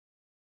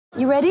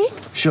You ready?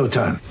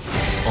 Showtime.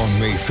 On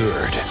May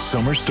 3rd,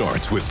 summer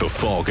starts with The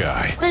Fall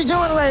Guy. Let's do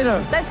it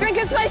later. Let's drink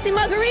a spicy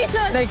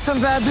margarita. Make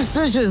some bad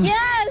decisions.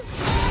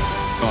 Yes!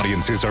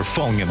 Audiences are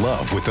falling in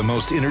love with the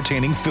most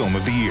entertaining film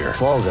of the year.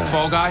 Fall Guy.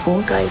 Fall Guy?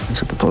 Fall guy.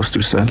 That's what the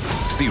poster said.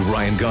 See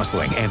Ryan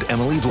Gosling and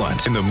Emily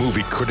Blunt in the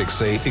movie critics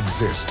say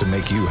exists to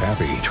make you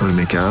happy. Trying to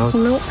make it out?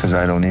 Nope. Because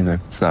I don't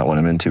either. It's not what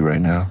I'm into right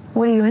now.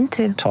 What are you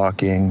into?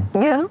 Talking.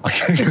 Yeah.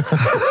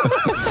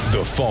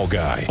 The Fall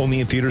Guy.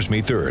 Only in theaters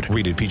May 3rd.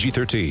 Rated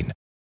PG-13.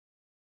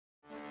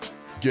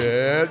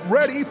 Get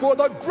ready for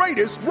the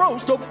greatest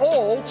roast of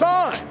all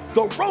time.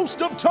 The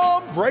Roast of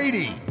Tom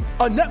Brady.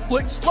 A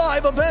Netflix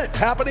live event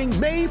happening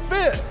May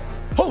 5th.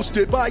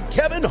 Hosted by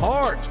Kevin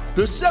Hart.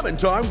 The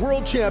 7-time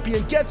world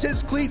champion gets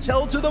his cleats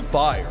held to the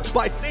fire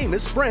by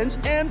famous friends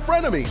and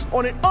frenemies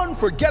on an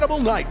unforgettable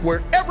night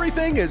where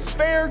everything is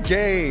fair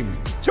game.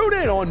 Tune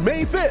in on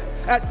May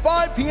 5th at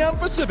 5 p.m.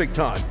 Pacific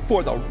time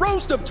for the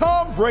Roast of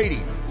Tom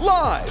Brady.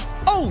 Live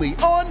only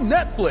on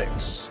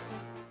Netflix.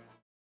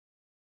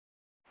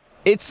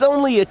 It's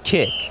only a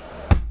kick,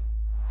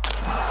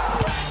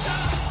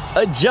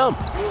 a jump,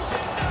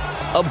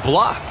 a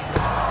block.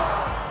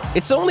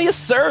 It's only a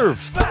serve.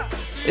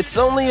 It's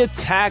only a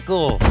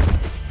tackle,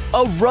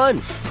 a run.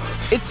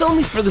 It's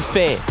only for the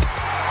fans.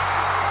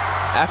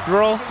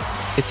 After all,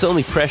 it's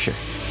only pressure.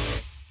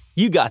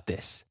 You got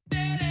this.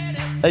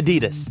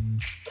 Adidas.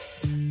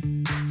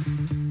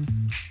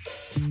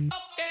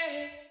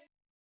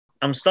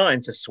 I'm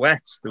starting to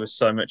sweat. There was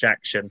so much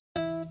action.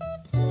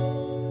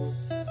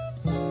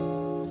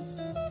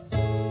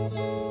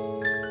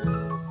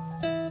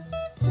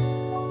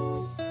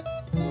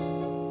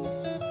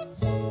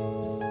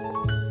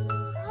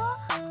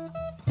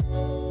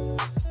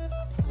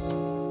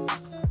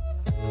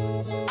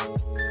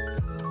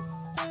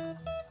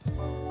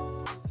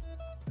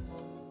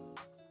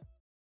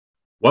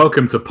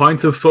 Welcome to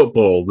Pint of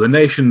Football, the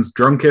nation's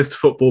drunkest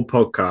football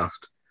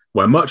podcast,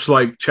 where much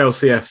like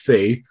Chelsea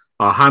FC,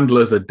 our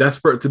handlers are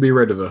desperate to be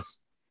rid of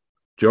us.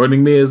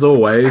 Joining me as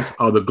always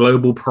are the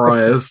global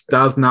pariahs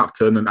Daz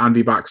Napton and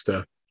Andy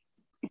Baxter.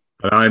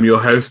 And I am your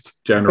host,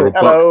 General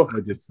Hello. Buck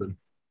Hutchinson.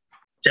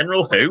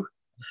 General who?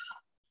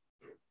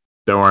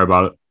 Don't worry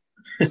about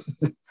it.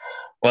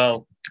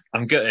 Well,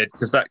 I'm gutted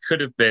because that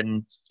could have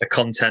been a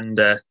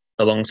contender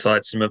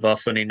alongside some of our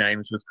funny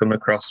names we've come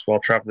across while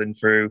travelling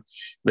through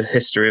the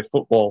history of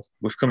football.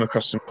 We've come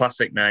across some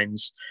classic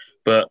names,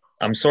 but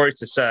I'm sorry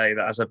to say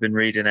that as I've been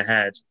reading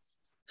ahead,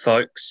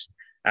 folks,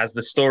 as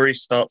the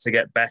stories start to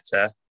get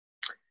better,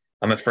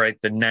 I'm afraid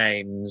the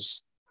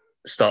names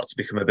start to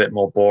become a bit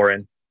more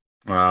boring.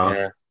 Wow.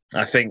 Yeah,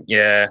 I think,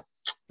 I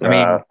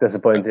mean,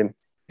 disappointing.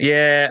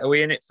 Yeah, are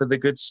we in it for the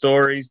good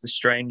stories, the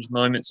strange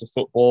moments of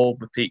football,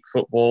 the peak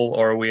football,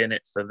 or are we in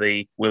it for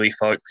the Willie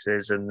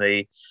Folkeses and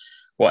the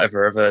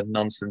whatever other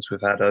nonsense we've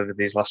had over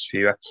these last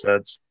few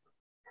episodes?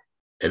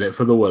 In it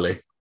for the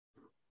Willie.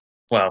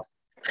 Well,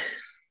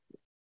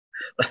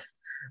 Is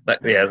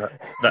that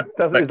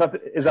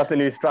the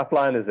new strap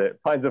line, is it?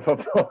 Pints of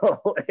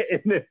football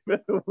in it for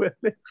the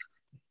Willie.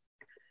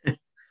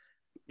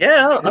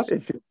 Yeah, I'll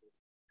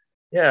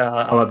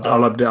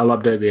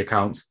update the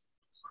accounts.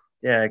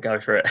 Yeah, go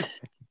for it.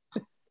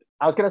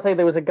 I was going to say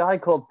there was a guy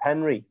called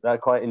Penry that I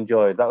quite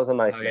enjoyed. That was a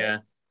nice name. Yeah.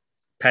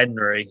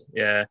 Penry,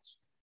 yeah.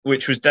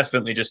 Which was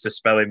definitely just a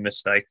spelling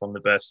mistake on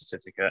the birth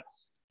certificate.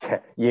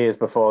 Years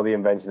before the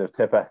invention of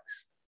Tipex.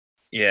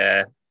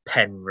 Yeah,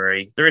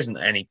 Penry. There isn't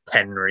any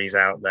Penrys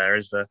out there,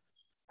 is there?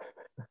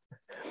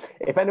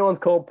 If anyone's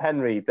called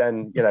Penry,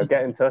 then,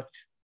 get in touch.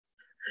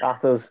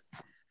 Ask us.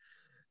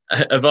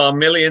 Of our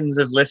millions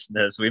of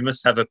listeners, we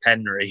must have a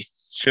Penry,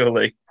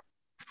 surely.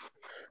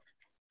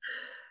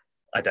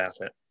 I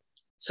doubt it.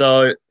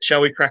 So,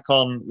 shall we crack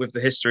on with the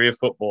history of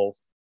football?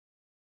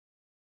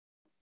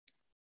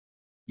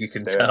 You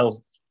can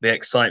tell the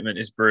excitement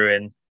is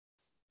brewing.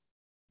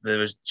 There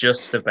was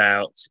just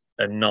about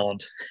a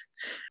nod.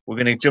 We're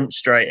going to jump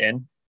straight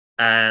in.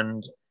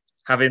 And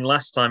having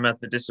last time had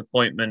the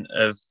disappointment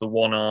of the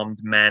one-armed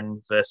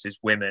men versus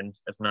women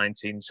of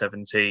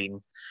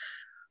 1917,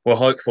 we're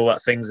hopeful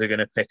that things are going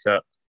to pick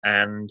up.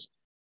 And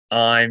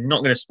I'm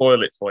not going to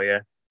spoil it for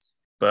you,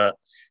 but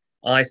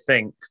I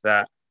think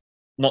that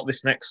not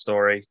this next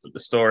story, but the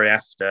story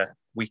after,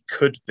 we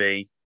could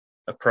be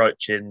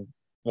approaching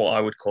what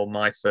I would call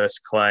my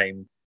first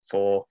claim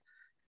for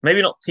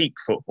maybe not peak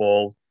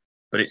football,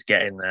 but it's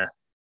getting there.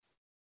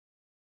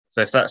 So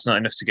if that's not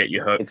enough to get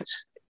you hooked.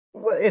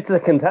 It's a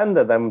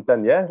contender, then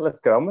yeah, let's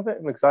get on with it.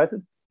 I'm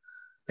excited.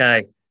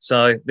 Okay,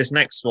 so this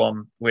next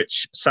one,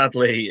 which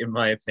sadly, in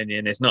my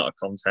opinion, is not a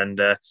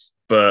contender,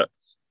 but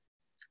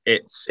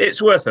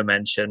it's worth a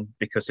mention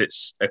because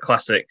it's a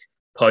classic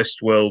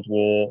post-World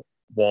War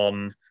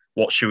One,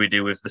 what should we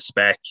do with the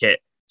spare kit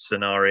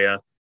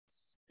scenario,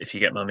 if you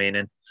get my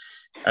meaning.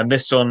 And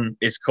this one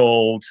is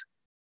called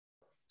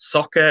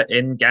Soccer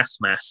in Gas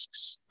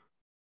Masks.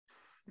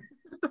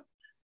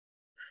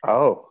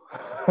 Oh.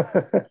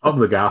 Of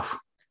the gas.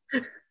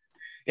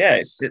 Yeah,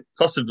 it's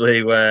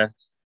possibly where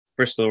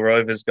Bristol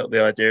Rovers got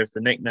the idea of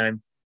the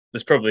nickname.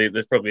 There's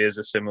probably is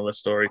a similar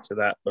story to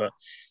that, but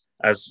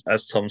as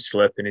Tom's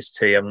slurping his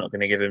tea, I'm not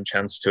going to give him a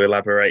chance to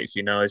elaborate if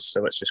he knows.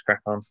 So let's just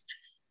crack on.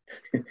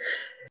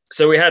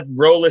 So we had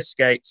roller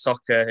skate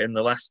soccer in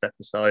the last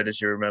episode,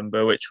 as you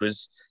remember, which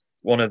was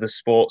one of the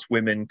sports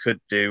women could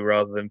do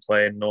rather than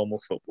playing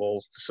normal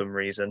football for some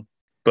reason.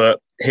 But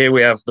here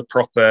we have the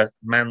proper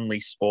manly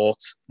sport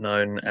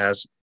known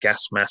as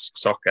gas mask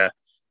soccer.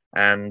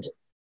 And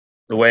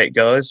the way it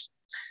goes,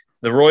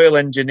 the Royal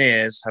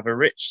Engineers have a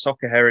rich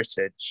soccer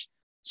heritage,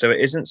 so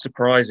it isn't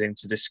surprising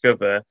to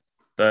discover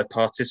their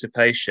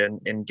participation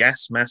in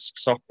gas mask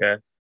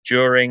soccer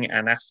during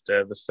and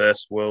after the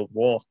First World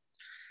War.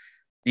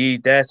 Do you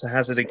dare to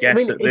hazard a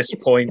guess at this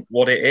point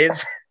what it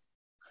is?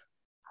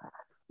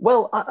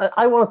 Well,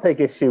 I want to take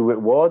issue with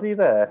Wardy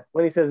there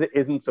when he says it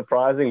isn't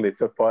surprising they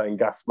took part in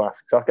gas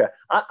mask soccer.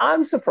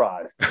 I'm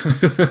surprised.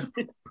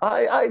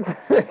 I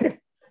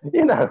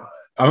you know.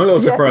 I'm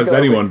not surprised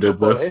anyone did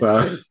this.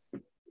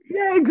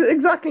 Yeah,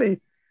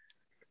 exactly.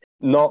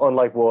 Not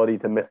unlike Wardy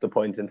to miss the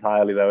point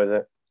entirely, though,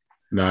 is it?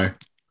 No.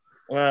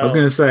 Well, I was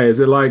going to say, is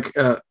it like,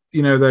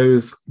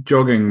 those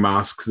jogging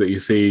masks that you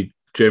see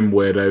gym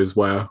weirdos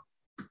wear?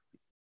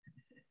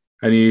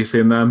 Any of you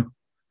seen them?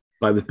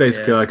 Like, there's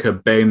basically like a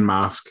Bane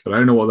mask. I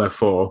don't know what they're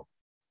for.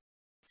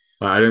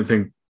 Like, I don't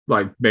think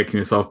like making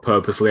yourself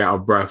purposely out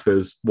of breath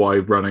is why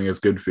running is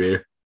good for you.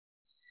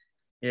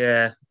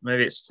 Yeah,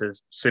 maybe it's to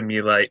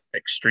simulate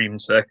extreme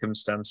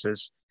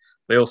circumstances.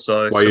 They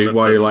also why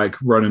you like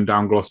running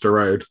down Gloucester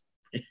Road,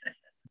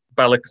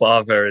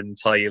 balaclava and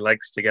tie your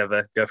legs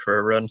together, go for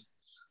a run,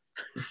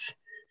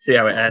 see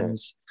how it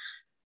ends.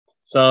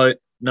 So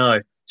no,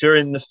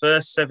 during the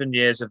first 7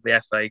 years of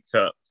the FA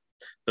Cup,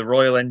 the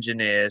Royal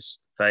Engineers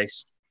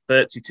faced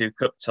 32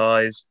 cup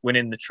ties,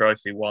 winning the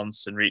trophy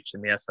once and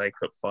reaching the FA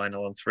Cup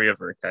final on 3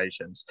 other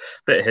occasions.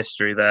 Bit of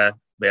history there.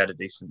 They had a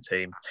decent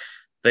team.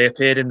 They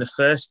appeared in the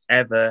first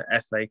ever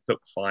FA Cup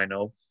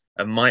final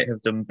and might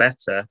have done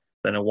better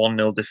than a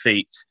 1-0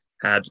 defeat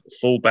had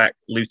fullback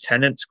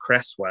Lieutenant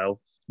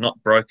Cresswell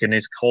not broken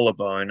his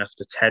collarbone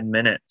after 10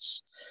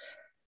 minutes.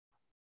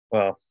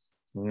 Well,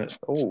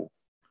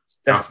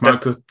 gas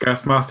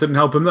mask didn't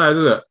help him there,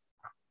 did it?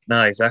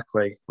 No,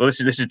 exactly. Well, this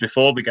is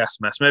before the gas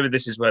mask. Maybe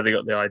this is where they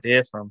got the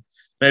idea from.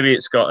 Maybe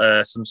it's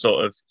got some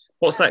sort of,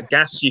 what's that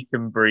gas you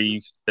can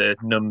breathe to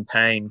numb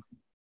pain?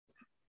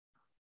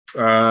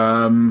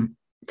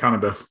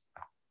 Cannabis.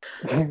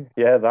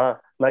 Yeah,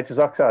 that nitrous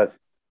oxide.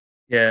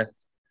 Yeah,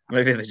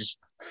 maybe they just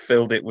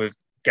filled it with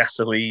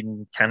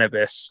gasoline,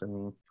 cannabis,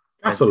 and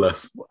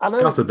gasolus. I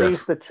know they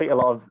used to treat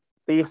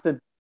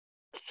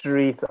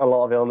a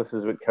lot of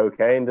illnesses with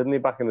cocaine, didn't they,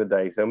 back in the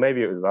day? So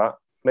maybe it was that.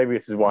 Maybe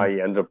this is why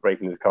he ended up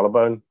breaking his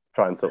collarbone,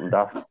 trying something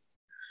daft.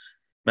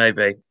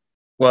 Maybe.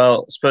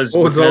 Well, I suppose.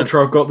 Odds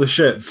Ultra got the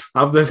shits.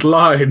 Have this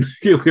line.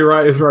 You'll be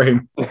right as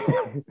rain.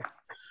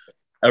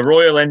 A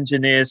Royal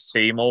Engineers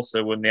team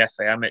also won the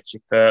FA Amateur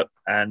Cup,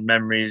 and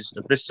memories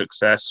of this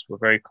success were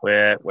very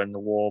clear when the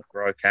war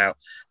broke out.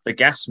 The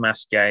gas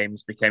mask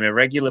games became a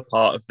regular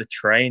part of the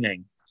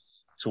training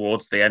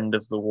towards the end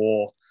of the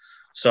war.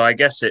 So I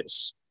guess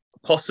it's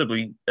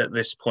possibly at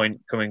this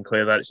point coming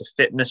clear that it's a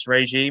fitness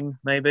regime,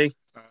 maybe?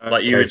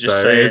 Like you were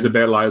just saying. It is a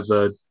bit like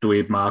the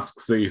dweeb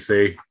masks that you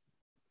see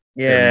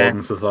in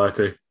modern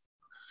society.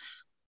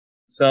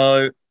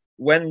 So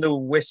when the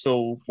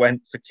whistle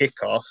went for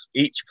kickoff,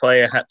 each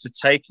player had to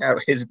take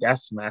out his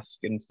gas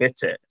mask and fit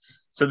it.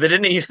 So they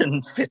didn't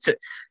even fit it.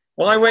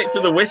 Why wait for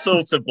the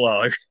whistle to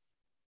blow?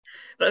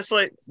 That's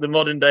like the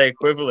modern day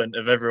equivalent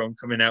of everyone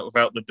coming out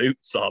without the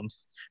boots on.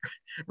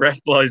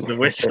 Ref blows the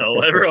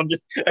whistle.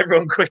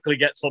 Everyone quickly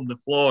gets on the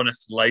floor and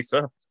has to lace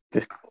up.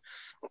 Just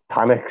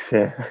panics,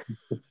 yeah.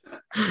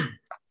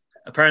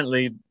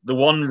 Apparently, the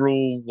one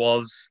rule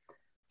was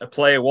a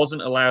player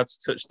wasn't allowed to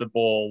touch the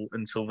ball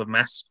until the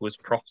mask was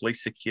properly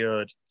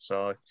secured.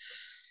 So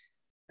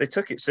they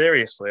took it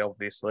seriously,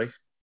 obviously.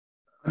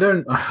 I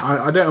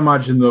don't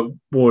imagine that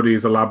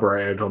Wardy's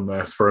elaborated on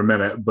this for a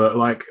minute, but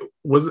like,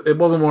 it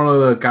wasn't one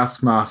of the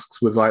gas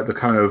masks with like the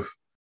kind of,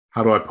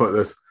 how do I put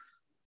this,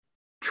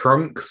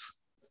 trunks,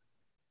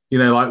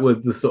 like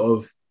with the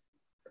sort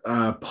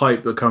of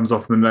pipe that comes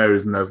off the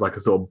nose and there's like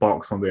a sort of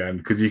box on the end,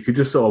 because you could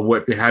just sort of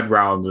whip your head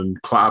round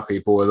and clatter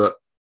people with it.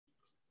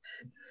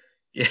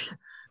 Yeah,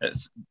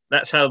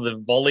 that's how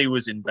the volley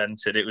was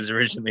invented. It was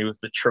originally with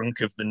the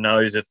trunk of the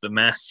nose of the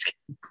mask.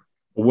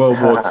 A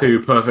World War II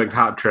perfect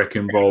hat trick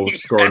involved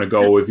scoring a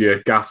goal with your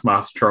gas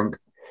mask trunk.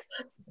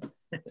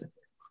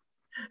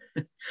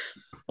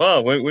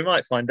 Well, we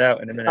might find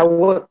out in a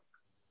minute.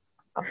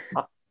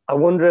 I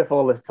wonder if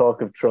all this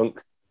talk of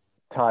trunks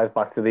ties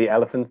back to the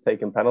elephants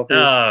taking penalties.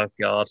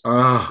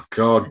 Oh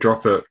God,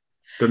 drop it.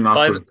 Didn't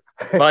happen.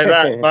 By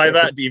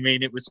that, do you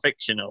mean it was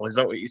fictional? Is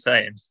that what you're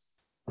saying?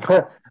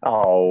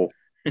 Oh.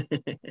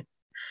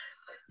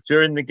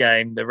 During the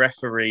game, the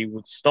referee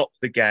would stop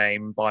the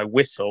game by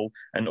whistle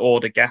and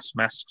order gas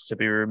masks to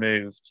be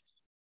removed.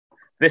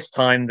 This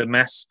time, the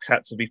masks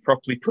had to be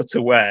properly put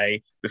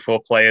away before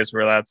players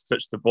were allowed to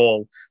touch the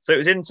ball. So it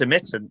was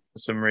intermittent for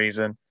some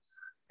reason.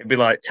 It'd be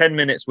like 10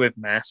 minutes with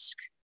mask,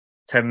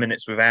 10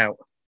 minutes without.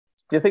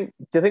 Do you think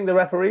the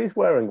referee's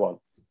wearing one?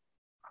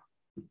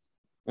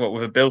 What,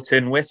 with a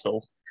built-in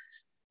whistle?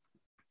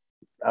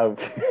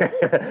 Okay.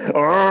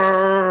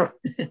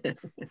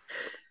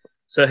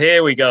 So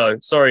here we go.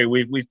 Sorry,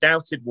 we've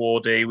doubted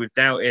Wardy. We've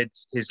doubted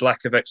his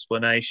lack of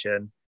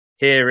explanation.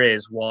 Here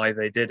is why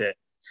they did it.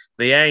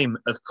 The aim,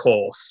 of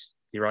course,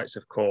 he writes,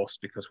 of course,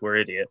 because we're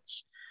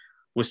idiots,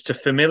 was to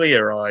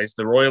familiarise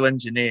the Royal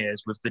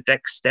Engineers with the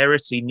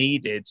dexterity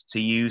needed to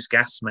use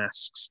gas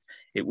masks.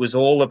 It was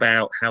all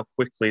about how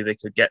quickly they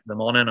could get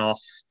them on and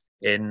off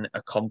in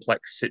a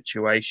complex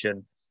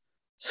situation,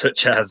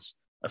 such as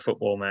a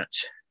football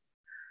match.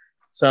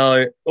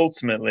 So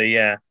ultimately,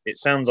 yeah, it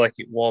sounds like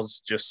it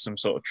was just some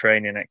sort of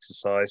training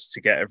exercise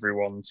to get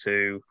everyone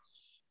to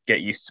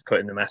get used to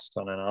putting the mask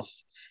on and off.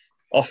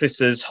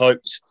 Officers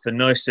hoped for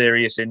no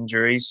serious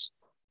injuries,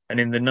 and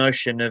in the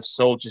notion of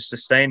soldiers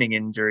sustaining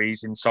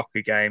injuries in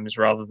soccer games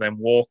rather than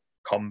war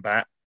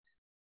combat,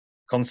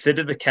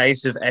 consider the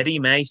case of Eddie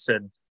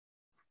Mason.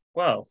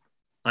 Well,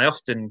 I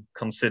often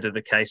consider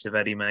the case of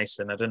Eddie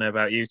Mason. I don't know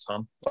about you,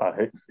 Tom.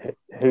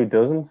 Who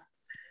doesn't?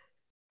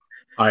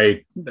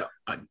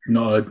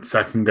 Not a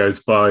second goes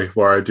by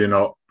where I do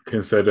not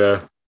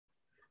consider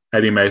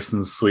Eddie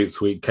Mason's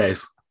sweet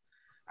case.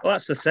 Well,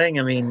 that's the thing.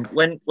 I mean,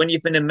 when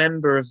you've been a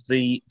member of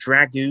the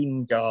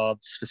Dragoon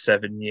Guards for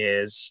 7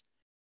 years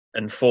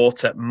and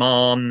fought at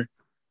Marne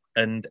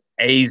and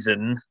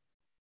Aisne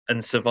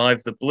and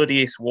survived the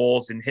bloodiest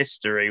wars in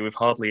history with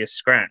hardly a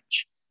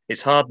scratch,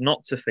 it's hard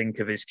not to think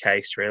of his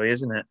case, really,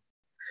 isn't it?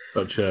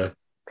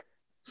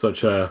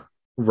 Such a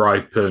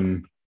ripe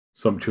and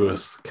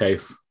sumptuous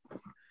case.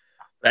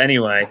 But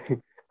anyway,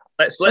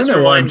 let's I don't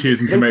know why I'm rewind.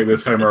 choosing to make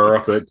this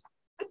homoerotic.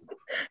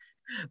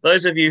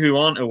 Those of you who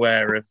aren't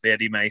aware of the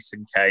Eddie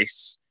Mason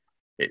case,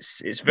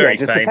 it's very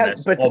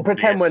famous.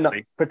 Pretend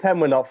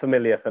we're not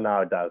familiar for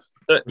now, Daz.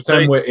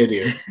 Pretend we're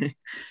idiots.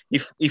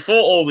 He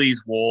fought all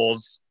these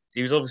wars.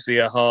 He was obviously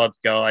a hard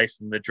guy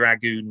from the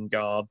Dragoon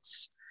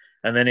Guards.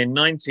 And then in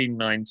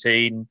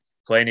 1919,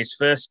 playing his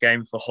first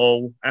game for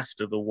Hull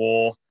after the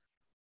war,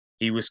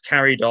 he was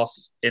carried off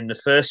in the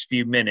first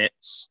few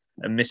minutes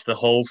and missed the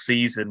whole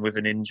season with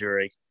an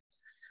injury.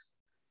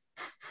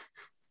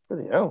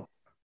 Bloody hell.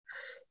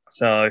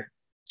 So,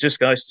 just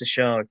goes to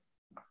show,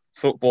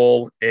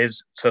 football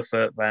is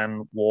tougher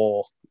than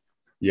war.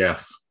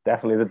 Yes.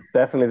 Definitely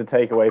the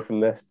takeaway from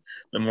this.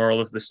 The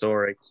moral of the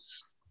story.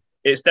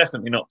 It's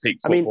definitely not peak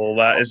football,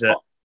 is it?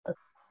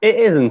 It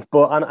isn't,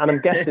 but I'm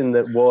guessing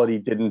that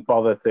Wardy didn't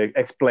bother to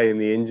explain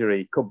the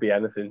injury. Could be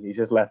anything. He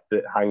just left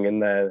it hanging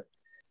there.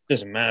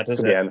 Doesn't matter, does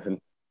it? Could be anything.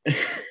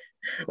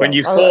 When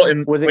you fought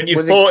in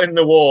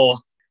the war.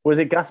 Was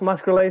it gas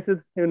mask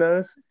related? Who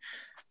knows?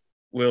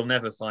 We'll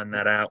never find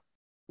that out.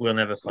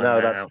 That's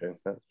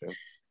true.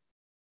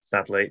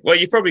 Sadly. Well,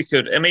 you probably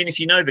could. I mean, if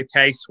you know the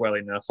case well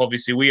enough,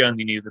 obviously we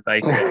only knew the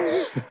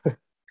basics.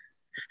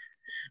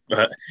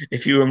 But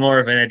if you were more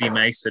of an Eddie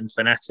Mason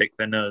fanatic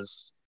than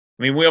us,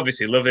 I mean, we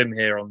obviously love him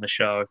here on the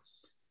show.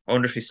 I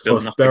wonder if he's still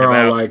knocking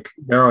about.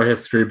 There are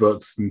history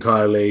books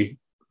entirely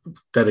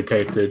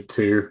dedicated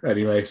to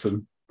Eddie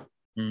Mason.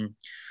 We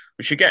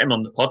should get him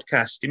on the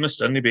podcast. He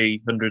must only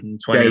be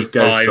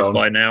 125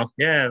 by now.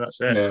 Yeah, that's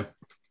it. Yeah.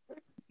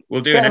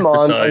 We'll do an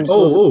episode.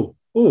 Oh,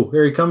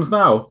 here he comes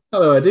now.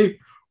 Hello, Eddie.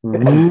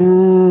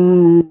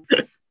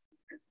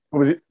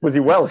 Was he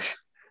Welsh?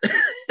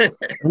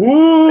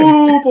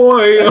 Woo,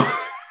 boy.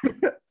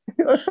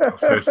 I'm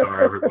so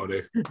sorry,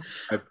 everybody.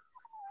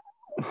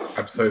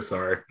 I'm so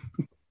sorry.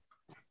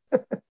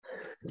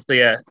 So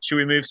yeah, should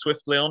we move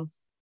swiftly on?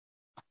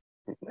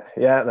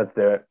 Yeah, let's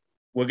do it.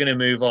 We're going to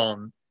move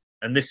on,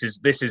 and this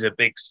is a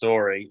big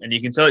story, and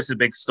you can tell it's a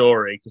big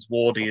story because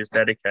Wardy is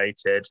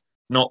dedicated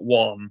not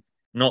one,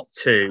 not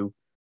two,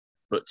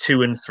 but 2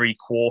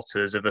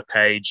 3/4 of a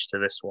page to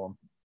this one.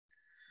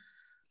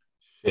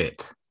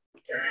 Shit.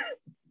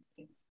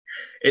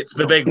 It's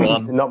the big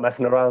one. Not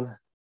messing around.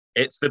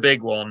 It's the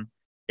big one.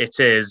 It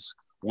is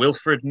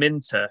Wilfred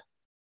Minter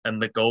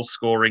and the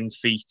goal-scoring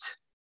feat.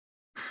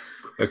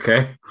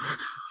 Okay.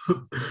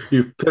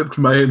 You've pipped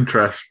my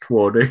interest,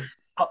 Wardy.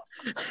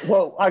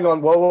 Well, hang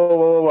on.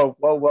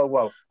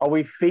 Whoa. Are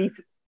we feet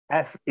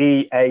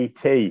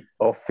F-E-A-T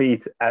or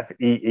feet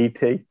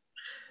F-E-E-T?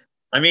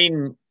 I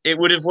mean, it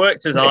would have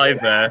worked as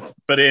either,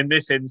 but in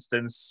this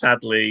instance,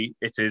 sadly,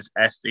 it is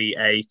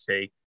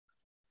F-E-A-T.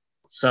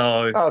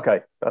 So...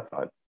 Okay, that's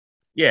fine.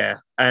 Yeah,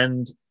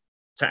 and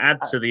to add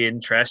to the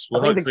interest,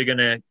 we're hopefully going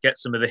to get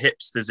some of the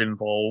hipsters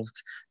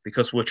involved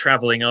because we're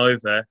travelling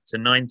over to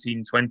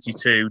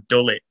 1922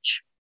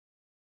 Dulwich.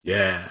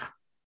 Yeah.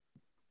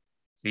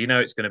 So you know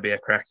it's going to be a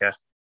cracker.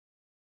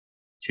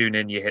 Tune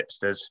in, you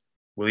hipsters.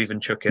 We'll even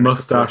chuck in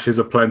mustaches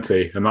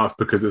aplenty, and that's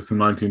because it's the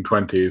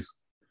 1920s,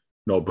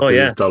 not because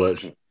it's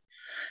Dulwich.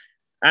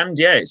 And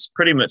yeah, it's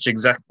pretty much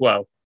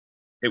well,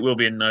 it will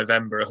be in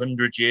November,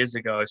 100 years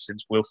ago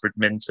since Wilfred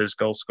Minter's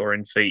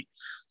goal-scoring feat.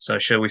 So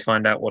shall we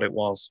find out what it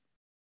was?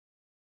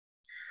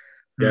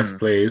 Yes,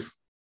 please.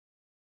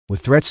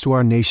 With threats to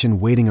our nation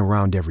waiting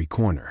around every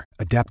corner,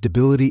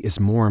 adaptability is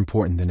more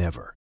important than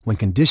ever. When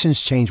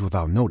conditions change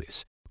without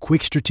notice,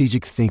 quick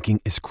strategic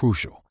thinking is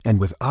crucial. And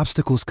with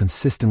obstacles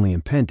consistently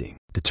impending,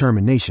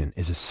 determination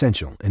is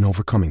essential in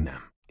overcoming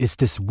them. It's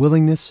this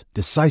willingness,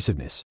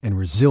 decisiveness, and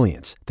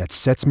resilience that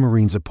sets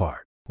Marines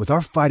apart. With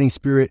our fighting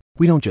spirit,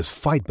 we don't just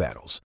fight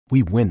battles,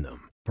 we win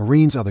them.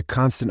 Marines are the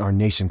constant our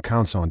nation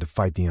counts on to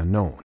fight the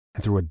unknown.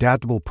 And through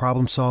adaptable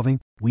problem solving,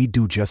 we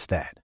do just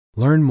that.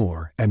 Learn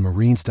more at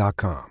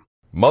marines.com.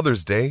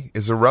 Mother's Day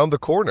is around the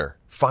corner.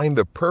 Find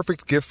the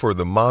perfect gift for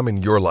the mom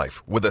in your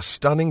life with a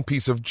stunning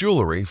piece of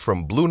jewelry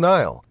from Blue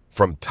Nile.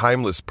 From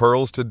timeless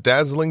pearls to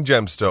dazzling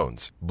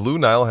gemstones, Blue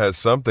Nile has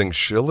something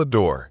she'll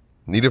adore.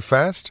 Need it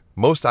fast?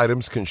 Most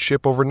items can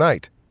ship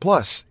overnight.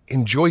 Plus,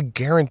 enjoy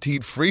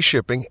guaranteed free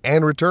shipping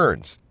and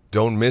returns.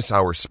 Don't miss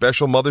our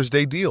special Mother's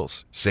Day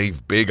deals.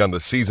 Save big on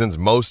the season's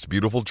most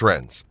beautiful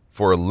trends.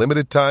 For a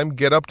limited time,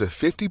 get up to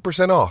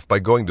 50% off by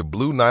going to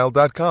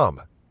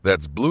BlueNile.com.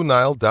 That's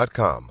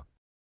BlueNile.com.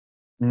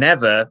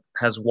 Never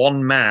has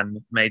one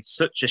man made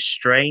such a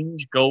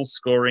strange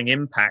goal-scoring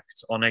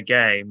impact on a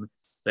game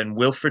than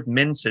Wilfred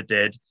Minter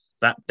did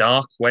that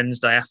dark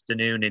Wednesday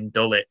afternoon in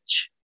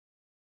Dulwich.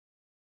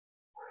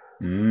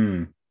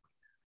 It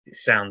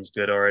sounds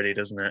good already,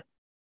 doesn't it?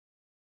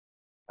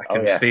 I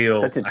can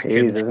feel. Such a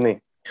tease, isn't he?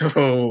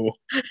 Oh,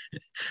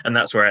 and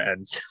that's where it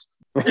ends.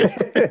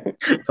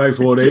 Thanks,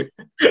 Wardy.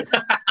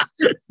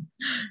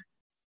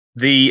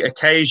 The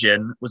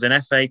occasion was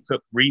an FA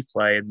Cup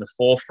replay in the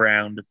fourth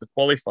round of the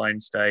qualifying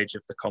stage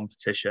of the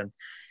competition.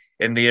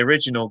 In the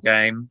original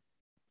game,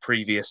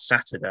 previous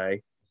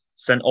Saturday,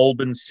 St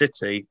Albans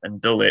City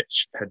and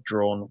Dulwich had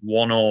drawn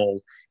 1-1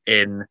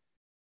 in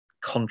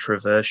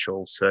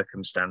controversial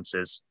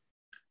circumstances.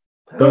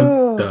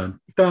 Dun, dun,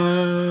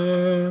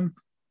 dun.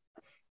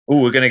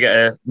 Oh, we're going to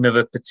get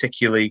another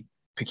particularly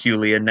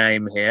peculiar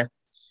name here.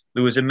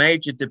 There was a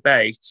major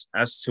debate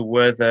as to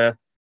whether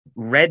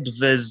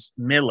Redvers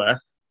Miller,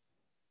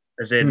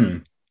 as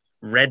in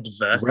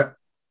Redver,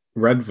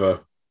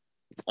 Redver,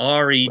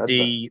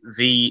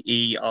 Redvers,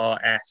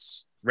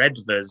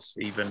 Redvers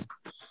even.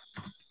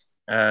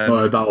 I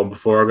heard that one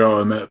before. I got to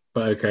admit,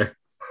 but okay.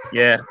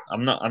 Yeah,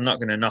 I'm not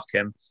going to knock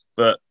him,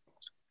 but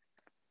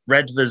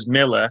Redvers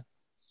Miller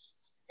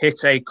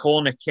hit a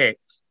corner kick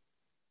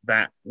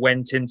that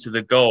went into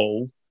the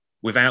goal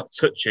without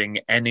touching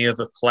any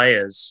other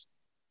players,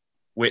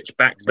 which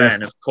back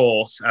then, of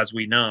course, as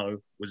we know,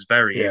 was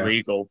very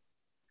illegal.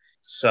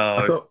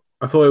 So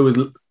I thought it was.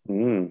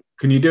 Can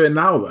you do it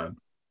now then?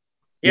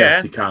 Yeah,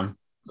 yes, you can.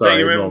 Sorry,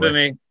 you remember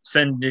me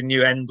sending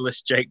you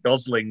endless Jake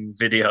Gosling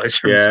videos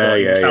from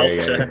Sporting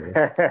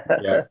Culture?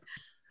 Yeah.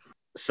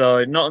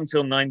 So not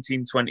until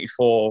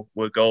 1924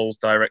 were goals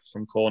direct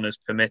from corners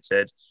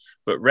permitted,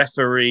 but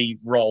referee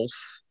Rolf,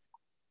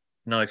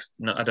 I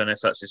don't know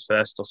if that's his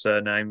first or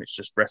surname, it's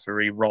just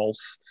referee Rolf,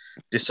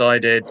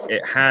 decided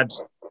it had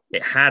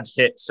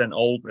hit St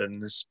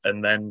Albans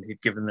and then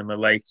he'd given them a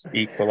late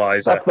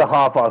equaliser. That's the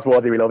half-ass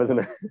Wardy we love, isn't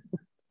it?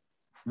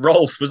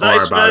 Rolf, was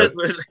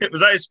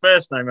that his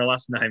first name or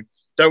last name?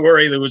 Don't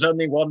worry, there was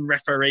only one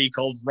referee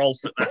called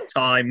Rolf at that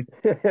time.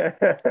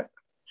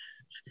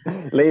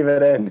 Leave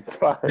it in, it's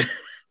fine.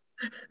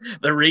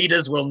 The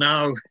readers will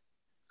know.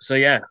 So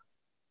it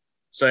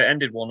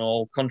ended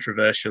 1-1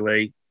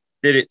 controversially.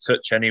 Did it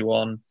touch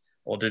anyone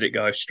or did it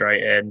go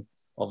straight in?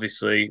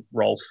 Obviously,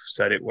 Rolf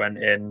said it went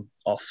in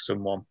off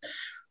someone.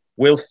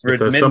 Wilfred if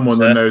there's Minter, someone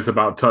that knows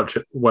about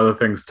whether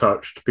things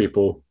touched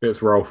people,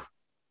 it's Rolf.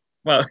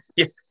 Well,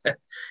 yeah,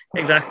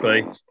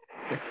 exactly.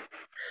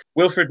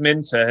 Wilfred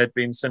Minter had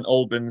been St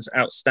Albans'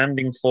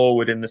 outstanding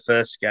forward in the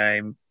first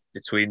game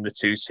between the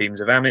two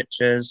teams of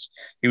amateurs.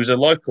 He was a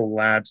local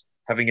lad,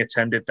 having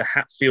attended the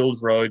Hatfield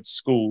Road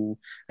School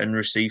and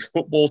received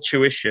football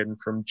tuition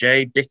from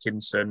J.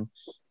 Dickinson,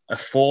 a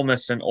former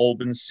St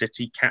Albans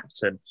City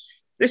captain.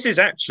 This is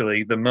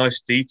actually the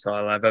most detail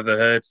I've ever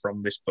heard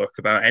from this book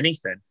about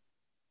anything.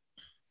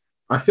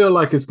 I feel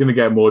like it's going to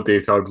get more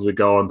detailed as we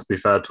go on, to be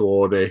fair to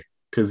Wardy,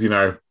 because,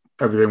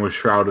 everything was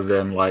shrouded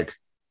in,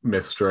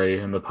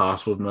 mystery in the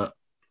past, wasn't it?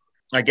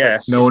 I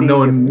guess. No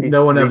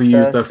one ever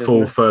used their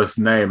full first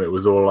name. It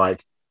was all,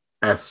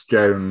 S.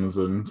 Jones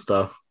and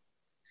stuff.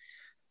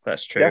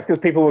 That's true. That's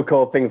because people would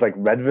call things like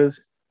Redvers.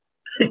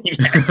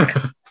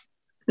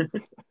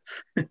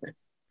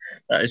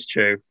 That is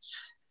true.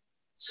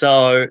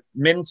 So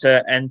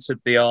Minter entered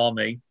the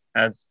army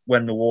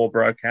when the war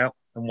broke out,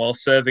 and while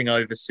serving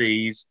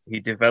overseas,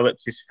 he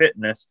developed his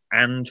fitness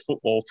and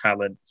football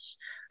talents.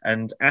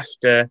 And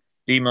after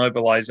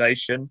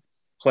demobilisation,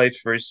 played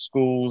for his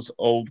school's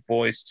old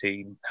boys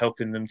team,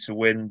 helping them to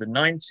win the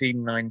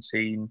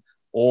 1919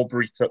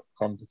 Aubrey Cup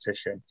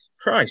competition.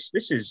 Christ,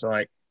 this is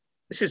like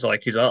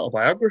his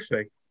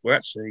autobiography. We're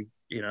actually,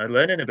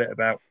 learning a bit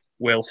about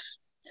Wilf.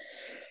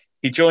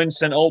 He joined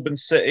St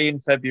Albans City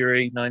in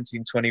February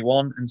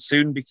 1921 and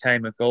soon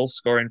became a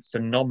goal-scoring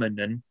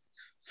phenomenon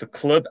for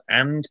club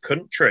and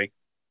country.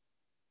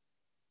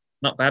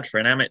 Not bad for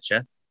an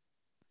amateur.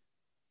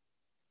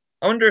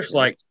 I wonder if,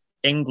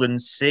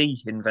 England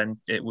C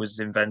was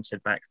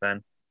invented back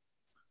then.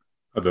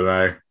 I don't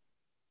know.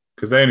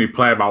 Because they only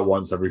play about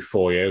once every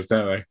 4 years,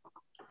 don't they?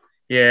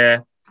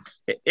 Yeah.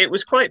 It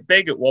was quite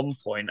big at one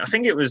point. I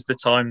think it was the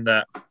time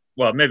that,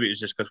 well, maybe it was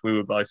just because we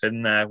were both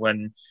in there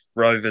when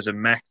Rovers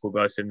and Mac were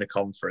both in the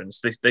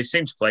conference. They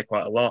seemed to play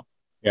quite a lot.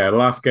 Yeah, the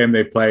last game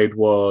they played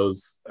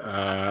was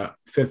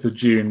 5th of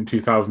June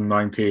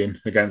 2019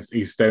 against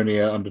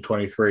Estonia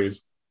under-23s.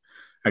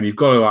 And you've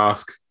got to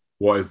ask,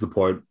 what is the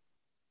point?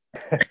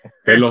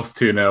 They lost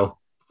 2-0.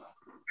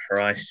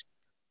 Christ.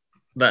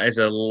 That is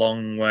a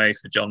long way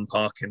for John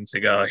Parkin to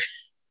go.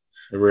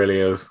 It really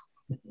is.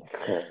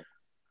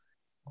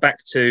 Back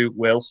to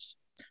Wilf.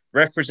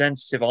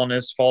 Representative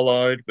honours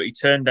followed, but he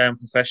turned down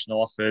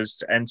professional offers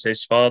to enter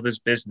his father's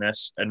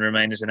business and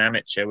remain as an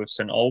amateur with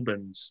St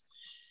Albans.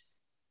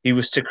 He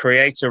was to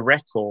create a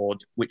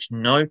record which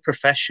no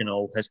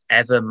professional has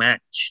ever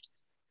matched.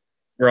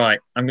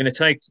 Right, I'm going to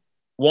take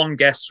one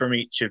guess from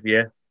each of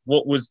you.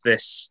 What was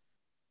this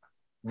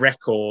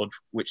record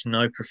which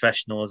no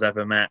professional has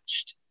ever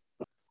matched?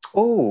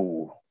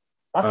 Oh,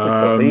 that's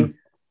a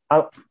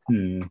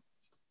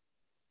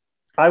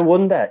I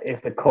wonder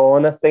if the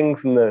corner thing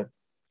from the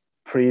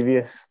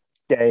previous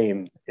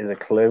game is a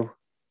clue.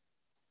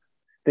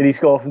 Did he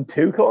score from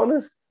 2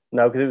 corners?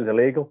 No, because it was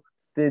illegal.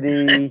 Did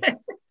he?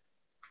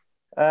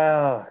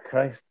 Oh,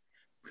 Christ.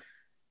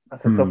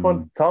 That's a tough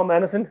one. Tom,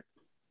 anything?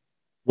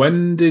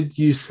 When did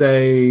you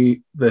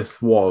say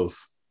this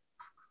was?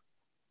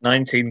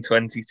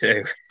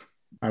 1922.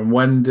 And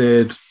when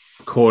did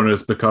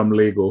corners become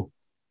legal?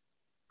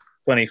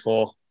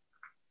 24.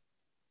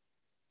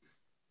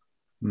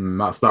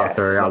 That's that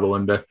theory out the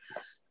window.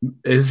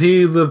 Is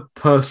he the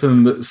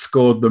person that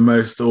scored the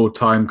most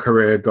all-time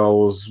career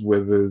goals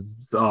with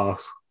his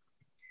arse?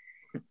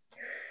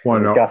 Why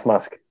not? Gas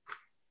mask.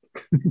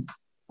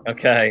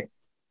 Okay.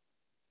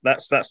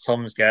 That's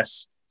Tom's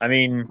guess. I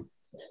mean,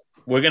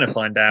 we're going to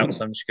find out,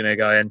 so I'm just going to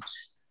go in.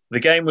 The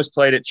game was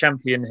played at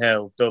Champion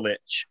Hill,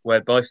 Dulwich, where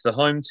both the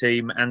home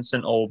team and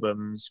St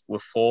Albans were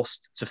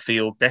forced to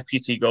field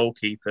deputy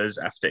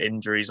goalkeepers after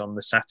injuries on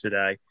the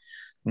Saturday.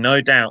 No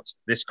doubt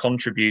this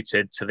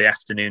contributed to the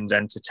afternoon's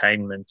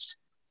entertainment.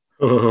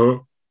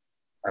 I'm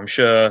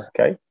sure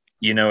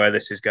you know where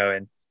this is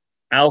going.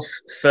 Alf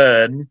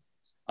Fern,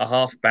 a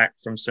halfback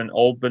from St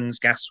Albans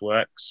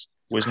Gasworks,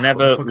 was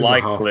never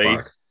likely...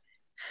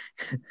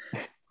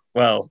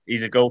 Well,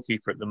 he's a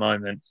goalkeeper at the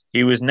moment.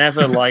 He was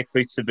never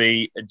likely to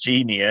be a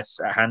genius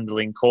at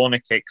handling corner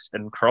kicks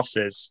and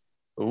crosses.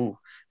 Ooh,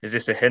 is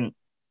this a hint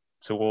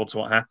towards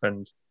what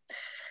happened?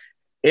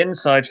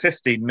 Inside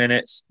 15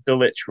 minutes,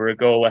 Dulwich were a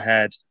goal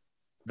ahead.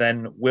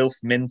 Then Wilf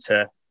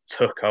Minter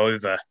took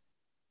over.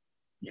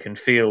 You can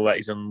feel that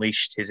he's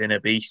unleashed his inner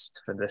beast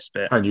for this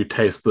bit. And you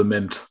taste the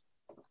mint.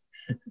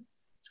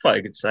 It's quite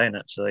a good saying,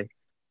 actually.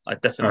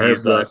 I'd definitely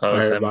use that if I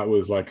was him. That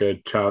was like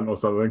a chant or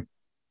something.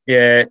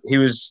 Yeah, he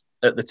was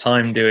at the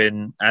time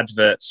doing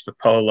adverts for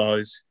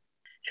polos.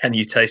 Can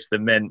you taste the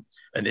mint?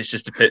 And it's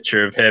just a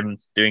picture of him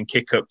doing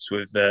kick-ups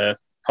with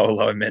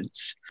polo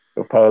mints.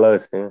 For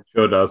polos, yeah.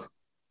 Sure does.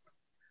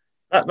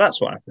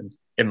 That's what happened,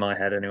 in my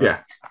head anyway.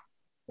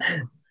 Yeah.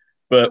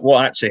 But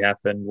what actually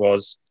happened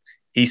was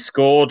he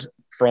scored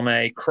from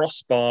a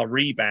crossbar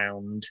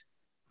rebound.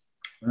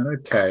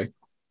 Okay.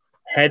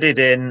 Headed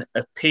in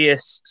a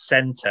Pierce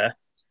centre.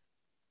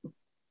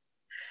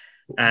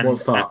 And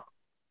what's that?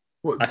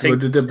 What's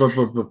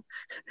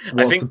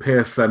the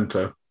Pierce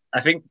centre?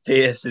 I think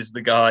Pierce is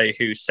the guy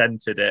who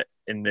centred it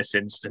in this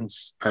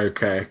instance.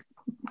 Okay.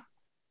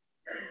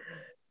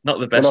 Not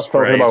the best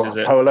phrase, is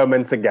it? Polo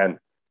mints again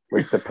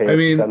with the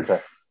Pierce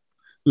centre.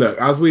 Look,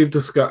 as we've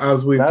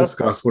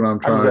discussed when I'm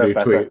trying to do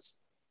tweets,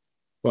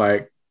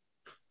 like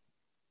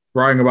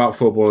writing about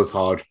football is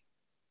hard.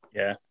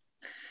 Yeah.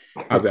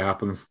 As it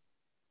happens.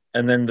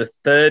 And then the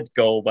third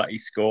goal that he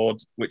scored,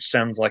 which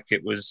sounds like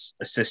it was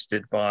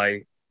assisted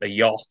by a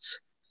yacht.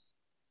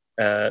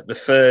 The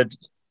third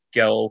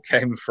goal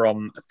came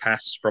from a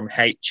pass from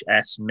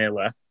H.S.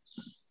 Miller.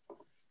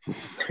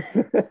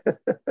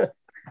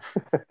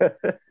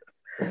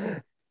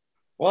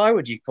 Why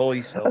would you call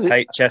yourself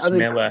H.S.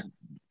 Miller?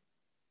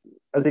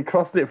 Has he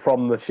crossed it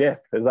from the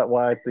ship? Is that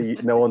why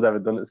no one's ever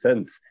done it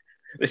since?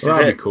 This is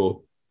it.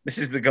 Cool. This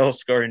is the goal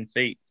scoring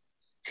feat.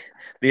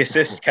 The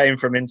assist came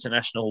from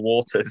international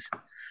waters.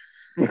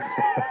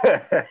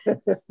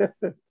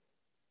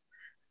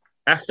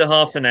 After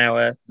half an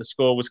hour, the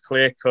score was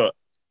clear cut.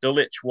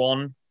 Dulwich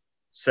 1,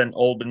 St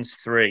Albans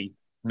 3.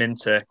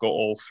 Minter got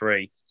all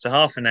 3. So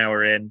half an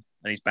hour in,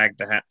 and he's bagged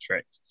a hat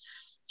trick.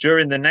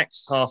 During the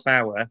next half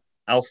hour,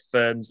 Alf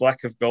Fern's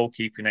lack of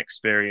goalkeeping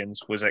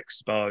experience was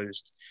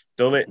exposed.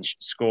 Dulwich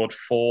scored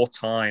 4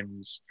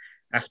 times.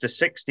 After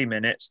 60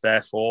 minutes,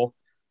 therefore,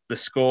 the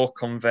score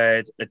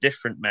conveyed a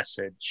different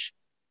message.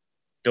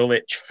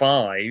 Dulwich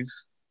 5,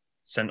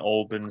 St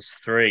Albans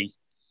 3.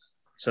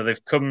 So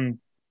they've come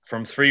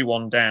from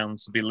 3-1 down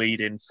to be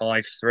leading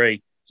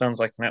 5-3. Sounds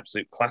like an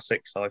absolute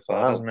classic so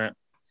far, doesn't it?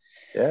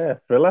 Yeah,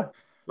 thriller.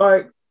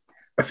 Like,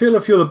 I feel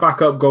if you're the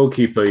backup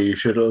goalkeeper, you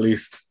should at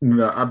least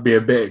be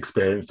a bit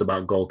experienced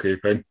about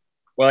goalkeeping.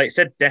 Well, it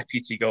said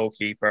deputy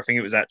goalkeeper. I think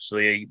it was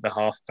actually the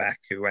halfback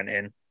who went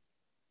in.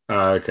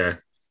 Okay.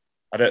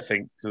 I don't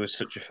think there was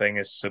such a thing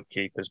as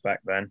sub-keepers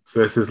back then. So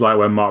this is like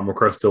when Mark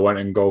McChrystal went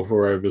in goal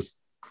for Rovers.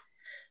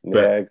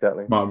 Yeah,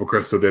 exactly. Mark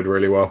McChrystal did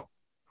really well.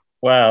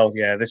 Well,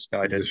 yeah, this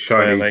guy did.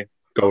 Shiny clearly.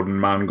 golden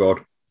man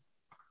god.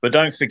 But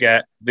don't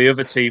forget, the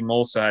other team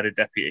also had a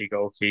deputy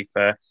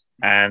goalkeeper,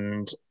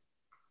 and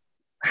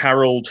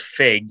Harold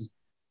Figg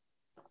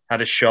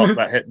had a shot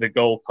that hit the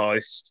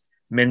goalpost.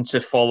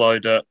 Minter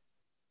followed up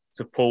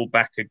to pull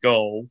back a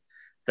goal.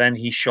 Then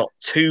he shot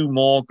 2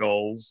 more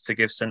goals to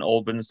give St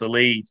Albans the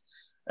lead.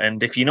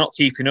 And if you're not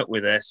keeping up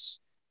with this,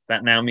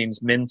 that now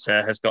means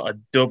Minter has got a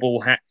double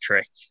hat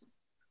trick.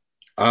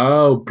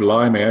 Oh,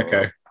 blimey,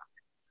 okay.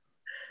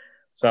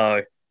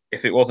 So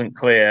if it wasn't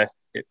clear,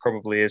 it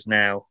probably is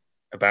now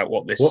about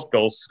what this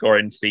goal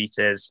scoring feat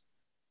is.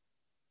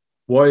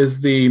 What is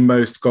the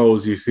most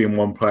goals you've seen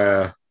one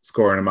player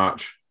score in a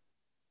match?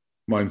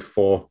 Mine's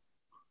 4.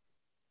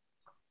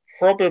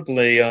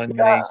 Probably only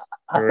 3.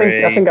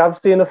 I think I've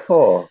seen a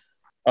 4.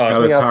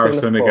 Ellis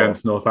Harrison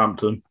against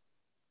Northampton.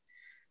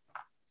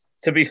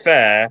 To be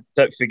fair,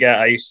 don't forget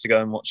I used to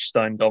go and watch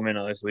Stone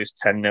Dominoes lose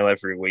 10-0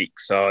 every week.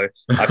 So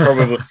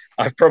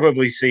I've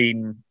probably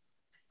seen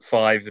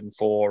 5 and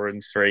 4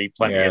 and 3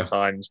 plenty of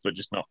times, but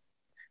just not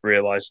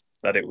realised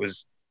that it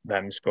was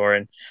them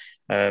scoring.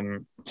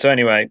 So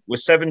anyway, we're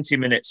 70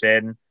 minutes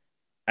in,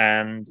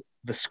 and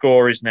the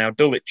score is now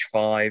Dulwich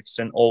 5,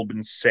 St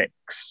Albans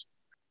 6.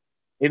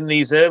 In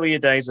these earlier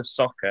days of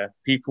soccer,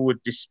 people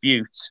would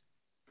dispute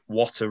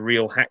what a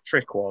real hat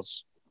trick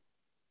was.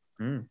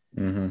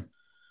 Mm-hmm.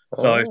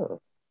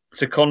 So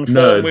to conform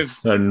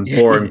nerds and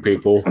boring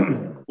people,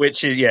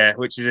 which is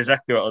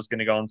exactly what I was going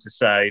to go on to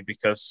say,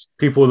 because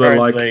people that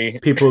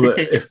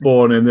if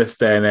born in this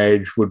day and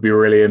age would be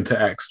really into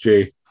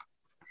XG.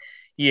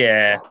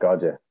 Yeah,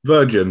 gotcha.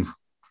 Virgins.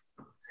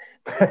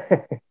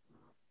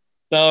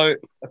 So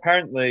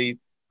apparently,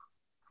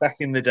 back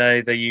in the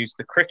day, they used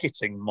the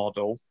cricketing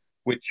model,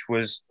 which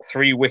was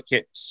 3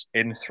 wickets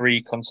in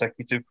 3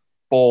 consecutive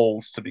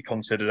balls to be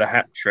considered a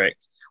hat trick,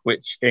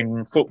 which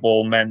in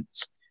football meant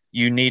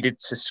you needed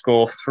to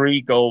score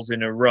 3 goals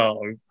in a row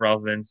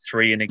rather than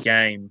 3 in a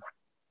game.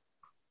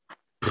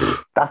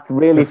 That's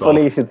really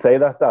funny you should say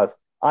that, Dad.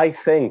 I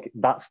think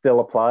that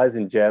still applies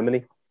in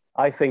Germany.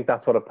 I think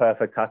that's what a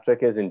perfect hat trick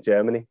is in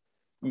Germany.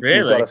 Really?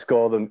 You've got to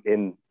score them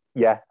in,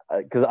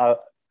 because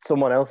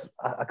someone else,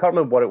 I can't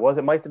remember what it was.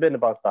 It might have been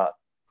about that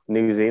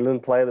New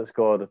Zealand player that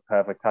scored a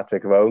perfect hat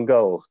trick of own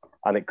goals,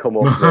 and it come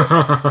up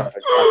that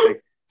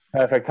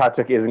perfect hat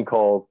trick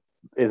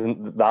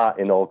isn't that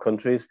in all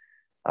countries.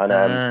 And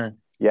I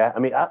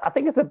mean, I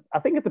think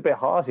it's a bit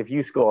harsh if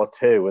you score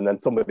 2 and then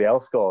somebody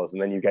else scores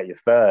and then you get your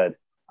 3rd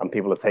and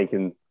people are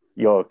taking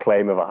your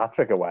claim of a hat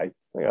trick away.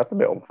 I think that's a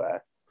bit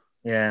unfair.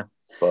 Yeah.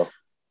 But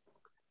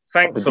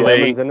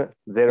thankfully, the Germans, isn't it?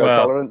 Zero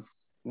tolerance.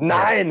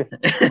 9.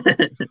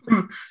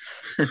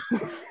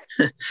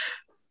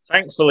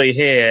 Thankfully,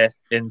 here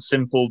in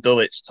simple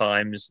Dulwich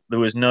times, there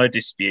was no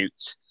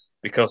dispute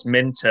because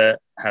Minter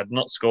had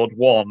not scored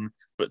 1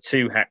 but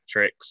 2 hat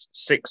tricks,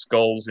 6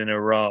 goals in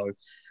a row.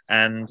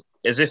 And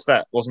as if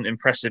that wasn't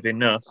impressive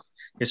enough,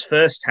 his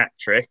first hat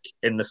trick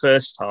in the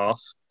first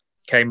half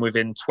came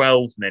within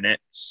 12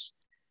 minutes,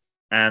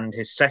 and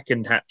his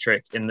second hat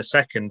trick in the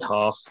second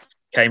half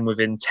came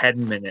within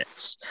 10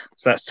 minutes.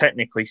 So that's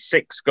technically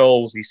 6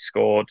 goals he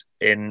scored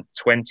in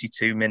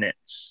 22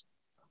 minutes.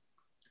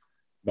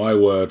 My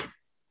word.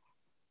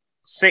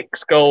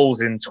 6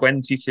 goals in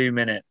 22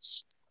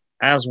 minutes.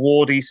 As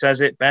Wardy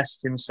says it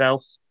best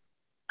himself,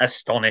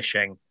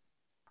 astonishing.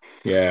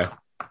 Yeah,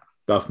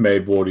 that's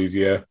made Wardy's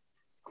year.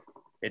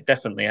 It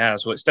definitely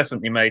has. Well, it's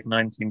definitely made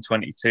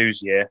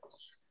 1922's year.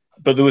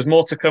 But there was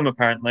more to come,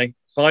 apparently.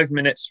 5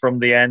 minutes from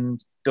the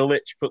end,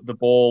 Dulwich put the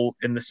ball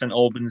in the St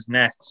Albans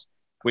net,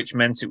 which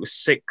meant it was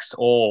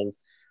 6-6.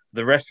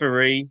 The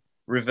referee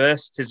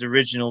reversed his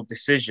original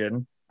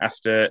decision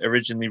after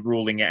originally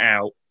ruling it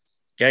out,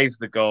 gave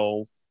the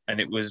goal, and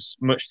it was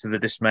much to the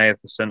dismay of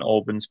the St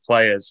Albans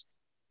players.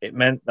 It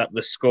meant that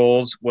the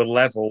scores were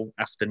level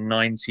after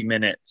 90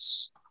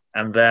 minutes,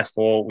 and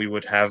therefore we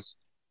would have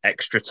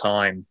extra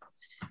time.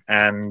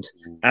 And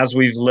as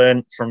we've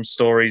learnt from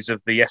stories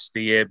of the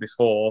yesteryear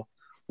before,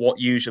 what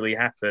usually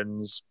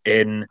happens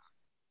in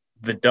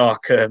the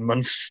darker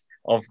months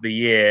of the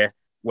year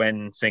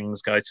when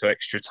things go to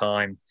extra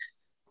time?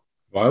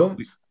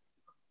 Violence?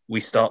 We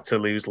start to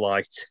lose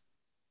light.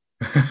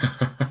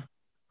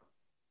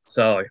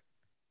 So,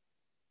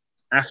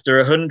 after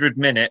 100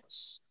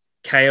 minutes,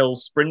 Kale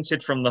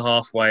sprinted from the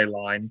halfway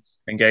line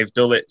and gave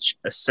Dulwich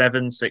a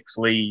 7-6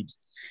 lead.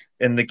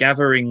 In the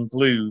gathering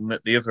gloom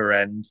at the other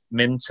end,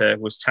 Minter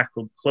was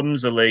tackled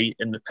clumsily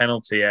in the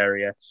penalty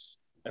area.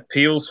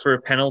 Appeals for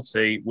a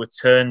penalty were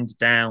turned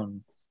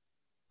down.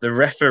 The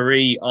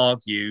referee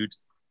argued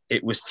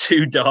it was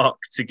too dark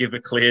to give a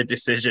clear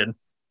decision.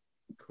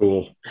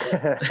 Cool.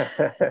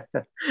 That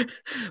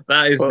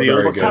is the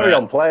ultimate. ultimate. Carry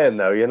on playing,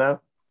 though, you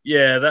know?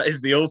 Yeah, that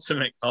is the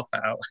ultimate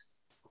cop-out.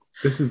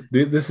 This is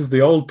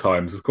the old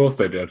times. Of course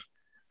they did.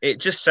 It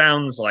just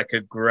sounds like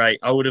a great.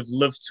 I would have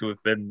loved to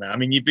have been there. I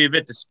mean, you'd be a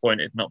bit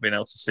disappointed not being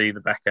able to see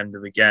the back end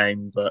of the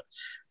game, but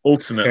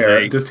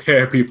ultimately, just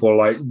hear people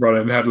like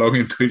running headlong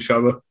into each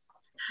other.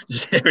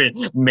 Just hearing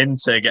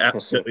Minter get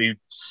absolutely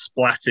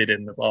splattered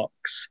in the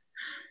box.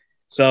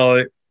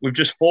 So with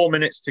just 4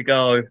 minutes to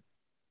go,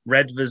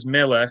 Redvers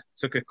Miller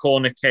took a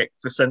corner kick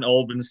for St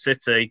Albans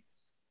City.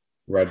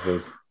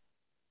 Redvers.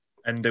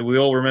 And we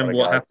all remember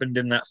what happened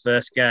in that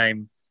first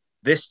game.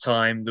 This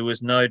time, there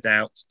was no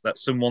doubt that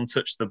someone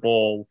touched the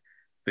ball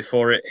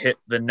before it hit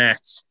the net.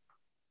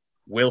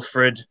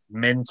 Wilfred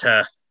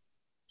Minter.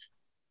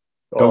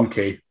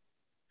 Donkey.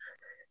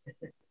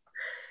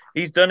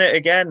 He's done it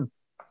again.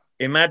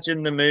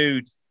 Imagine the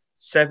mood.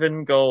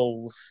 7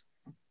 goals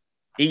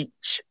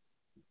each.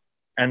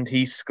 And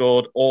he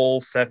scored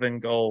all 7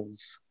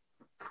 goals.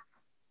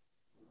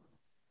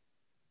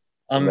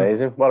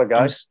 Amazing. What a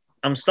guy.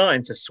 I'm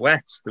starting to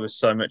sweat. There was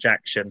so much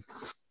action.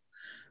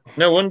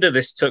 No wonder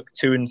this took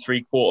 2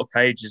 3/4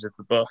 pages of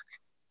the book.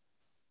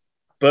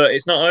 But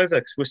it's not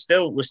over because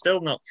we're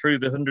still not through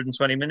the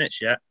 120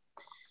 minutes yet.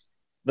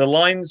 The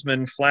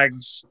linesman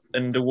flags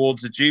and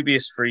awards a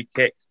dubious free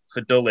kick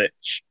for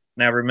Dulwich.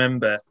 Now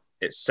remember,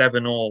 it's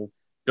 7-all.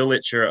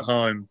 Dulwich are at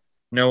home.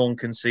 No one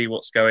can see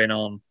what's going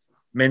on.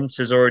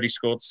 Minter's already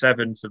scored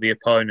 7 for the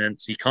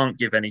opponents. He can't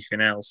give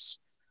anything else.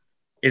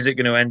 Is it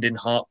going to end in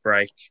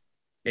heartbreak?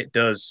 It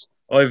does.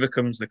 Over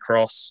comes the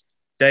cross.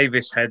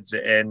 Davis heads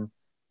it in.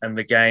 And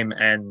the game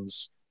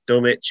ends.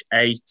 Dulwich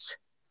 8,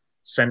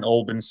 St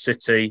Albans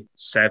City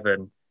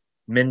 7.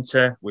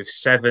 Minter with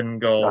 7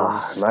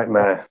 goals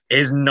nightmare.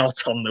 Is not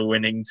on the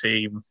winning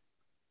team.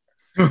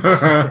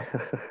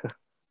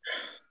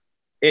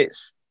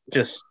 It's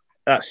just,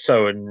 that's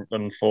so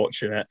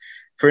unfortunate.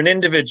 For an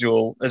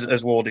individual, as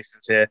Wardy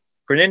says here,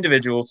 for an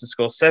individual to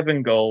score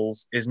 7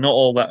 goals is not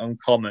all that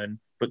uncommon,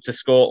 but to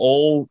score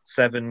all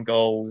 7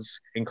 goals,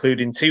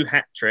 including 2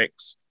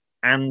 hat-tricks,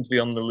 and be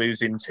on the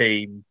losing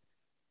team,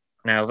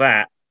 now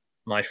that,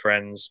 my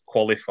friends,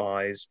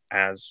 qualifies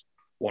as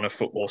one of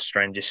football's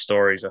strangest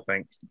stories, I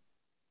think.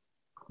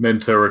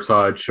 Minter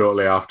retired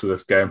shortly after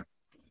this game.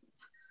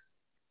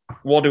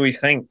 What do we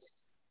think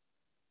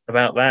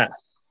about that?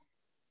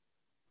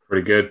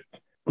 Pretty good.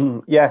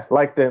 Yeah,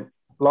 liked it.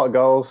 A lot of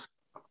goals.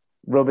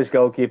 Rubbish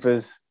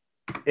goalkeepers.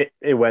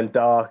 It went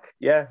dark.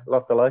 Yeah,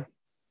 lot to like.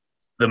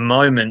 The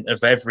moment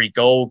of every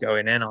goal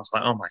going in, I was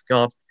like, oh my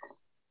God,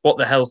 what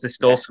the hell's this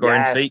goal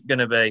scoring feat going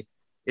to be?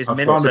 I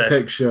found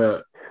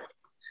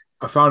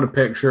a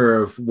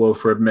picture of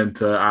Wilfred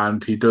Minter,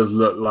 and he does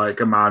look like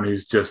a man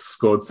who's just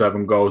scored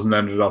 7 goals and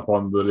ended up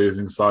on the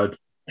losing side.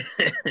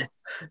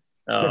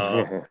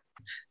 I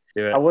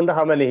wonder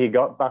how many he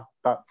got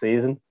that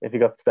season, if he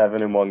got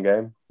 7 in one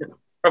game.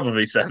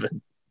 Probably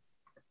 7.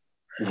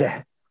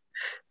 Yeah.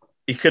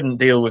 He couldn't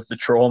deal with the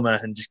trauma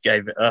and just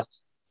gave it up.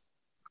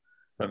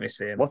 Let me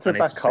see him. What's with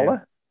that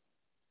collar?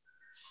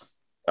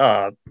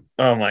 Oh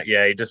my,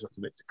 yeah, he does look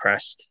a bit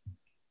depressed.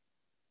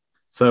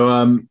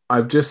 So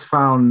I've just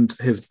found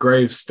his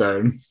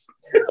gravestone.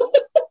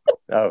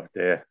 Oh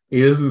dear.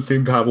 He doesn't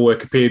seem to have a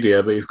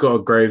Wikipedia, but he's got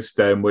a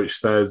gravestone which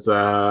says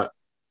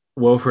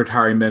Wilfred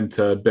Harry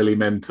Minter, Billy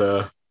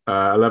Minter,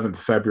 11th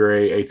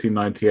February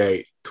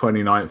 1898,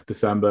 29th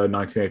December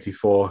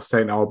 1984,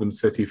 St Albans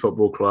City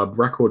Football Club,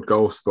 record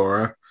goal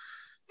scorer,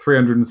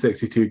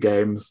 362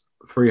 games,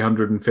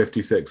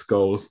 356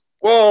 goals.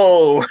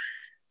 Whoa!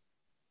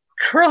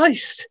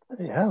 Christ!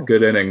 Yeah.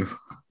 Good innings.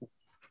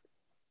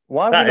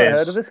 Why have you not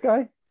heard of this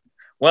guy?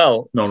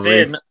 Well,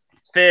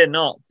 fear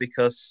not,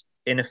 because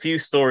in a few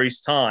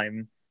stories'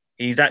 time,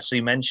 he's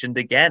actually mentioned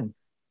again.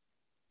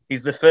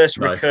 He's the first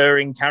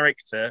recurring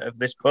character of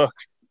this book.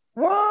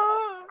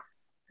 What?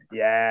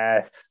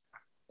 Yes.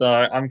 So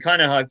I'm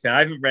kind of hoping. I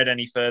haven't read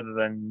any further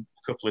than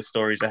a couple of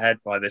stories ahead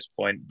by this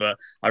point, but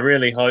I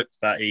really hope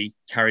that he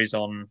carries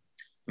on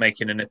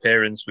making an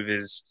appearance with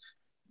his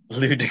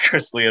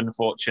ludicrously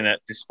unfortunate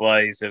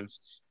displays of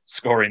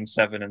scoring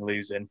 7 and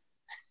losing.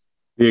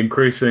 The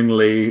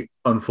increasingly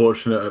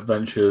unfortunate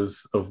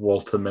adventures of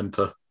Walter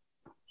Minter.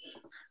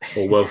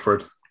 Or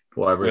Wilfred,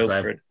 whatever his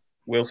name.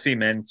 Wilfie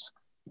Mint.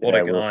 What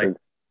a guy.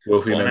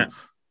 Wilfie Mint.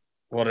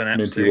 What an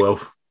absolute... Minty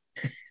Wilf.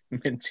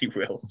 Minty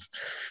Wilf.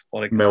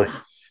 What a guy. Milf.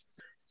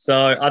 So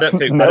I don't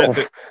think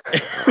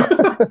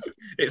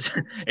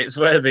it's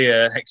where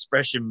the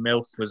expression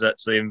MILF was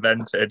actually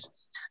invented.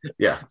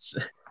 Yeah.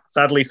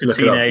 Sadly for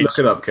look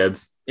it up,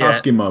 kids. Yeah.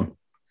 Ask your mum.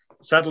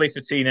 Sadly for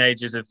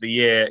teenagers of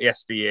the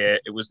yesteryear,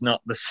 it was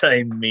not the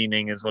same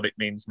meaning as what it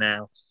means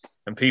now.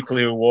 And people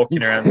who are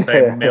walking around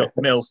saying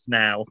MILF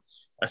now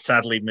are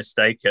sadly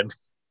mistaken.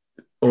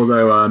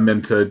 Although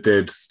Minter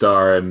did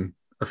star in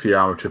a few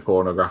amateur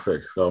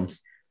pornographic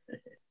films.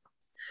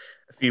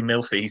 A few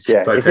MILFies.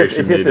 Yeah, it's just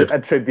a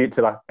tribute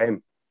to that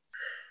game.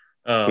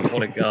 Oh,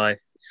 what a guy.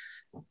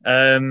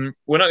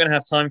 We're not going to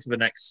have time for the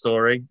next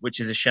story, which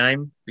is a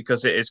shame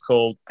because it is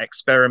called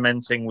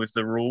Experimenting with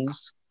the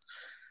Rules.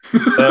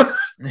 But...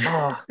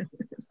 that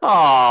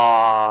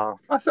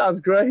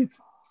sounds great.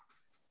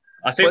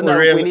 I think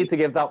we need to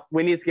give that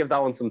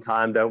one some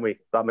time, don't we?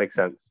 That makes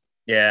sense.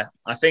 Yeah,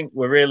 I think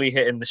we're really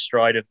hitting the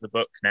stride of the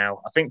book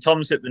now. I think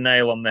Tom's hit the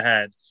nail on the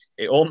head.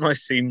 It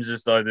almost seems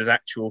as though there's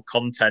actual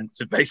content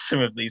to base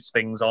some of these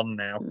things on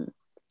now.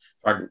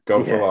 I'd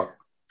go for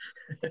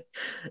that.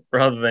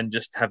 Rather than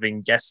just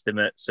having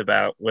guesstimates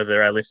about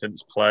whether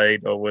elephants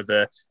played or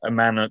whether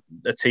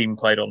a team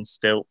played on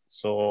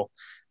stilts or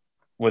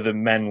whether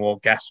men wore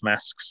gas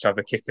masks to have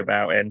a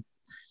kickabout in.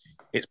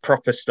 It's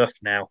proper stuff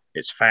now.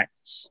 It's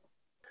facts.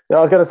 No,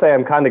 I was going to say,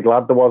 I'm kind of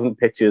glad there wasn't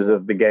pictures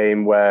of the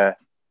game where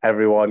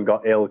everyone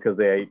got ill because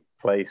they ate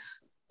place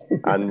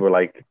and were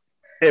like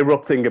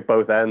erupting at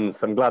both ends.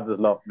 I'm glad there's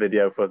not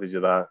video footage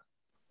of that.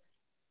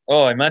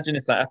 Oh, imagine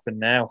if that happened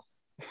now.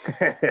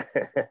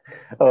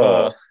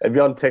 It'd be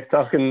on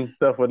TikTok and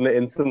stuff, wouldn't it,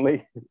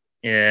 instantly?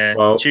 Yeah.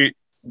 Well, tune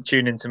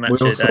into Match we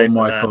of the all Day. saw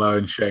Michael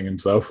Owen shitting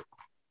himself.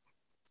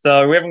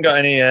 So we haven't got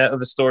any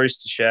other stories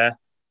to share.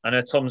 I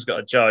know Tom's got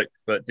a joke,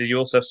 but did you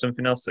also have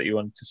something else that you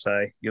wanted to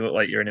say? You look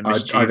like you're in a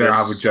mischievous... I don't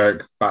have a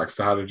joke.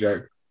 Baxter had a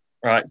joke.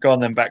 Right, go on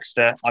then,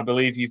 Baxter. I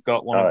believe you've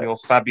got one of your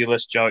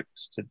fabulous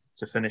jokes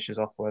to finish us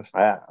off with.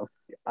 I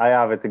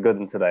have. It's a good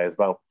one today as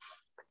well.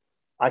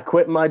 I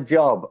quit my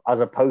job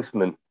as a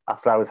postman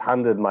after I was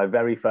handed my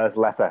very first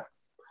letter.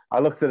 I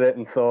looked at it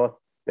and thought,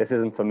 this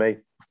isn't for me.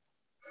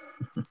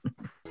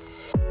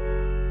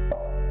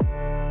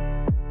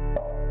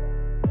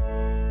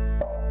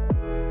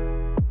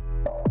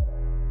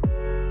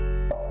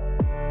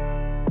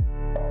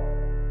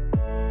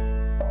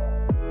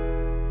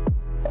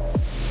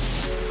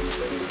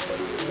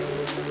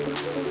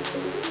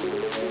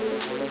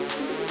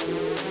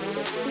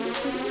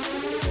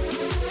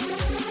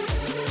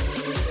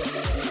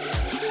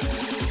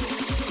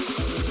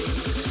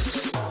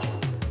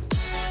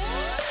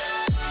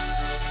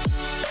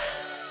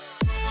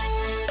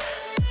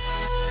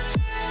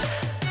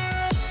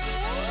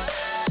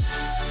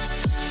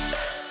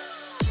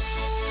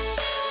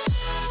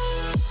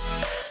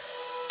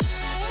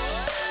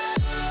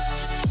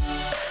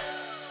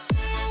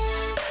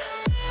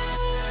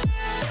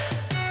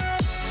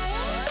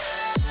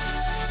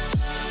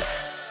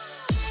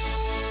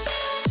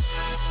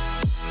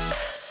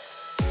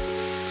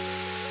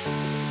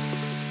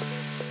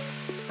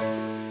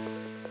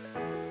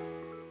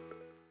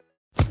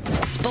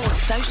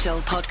 Social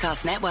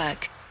Podcast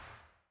Network.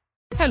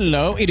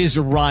 Hello, it is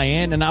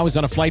Ryan, and I was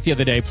on a flight the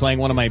other day playing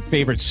one of my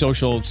favorite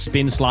social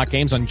spin slot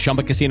games on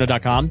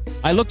ChumbaCasino.com.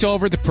 I looked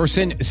over at the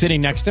person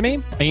sitting next to me,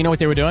 and you know what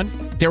they were doing?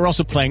 They were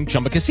also playing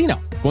Chumba Casino.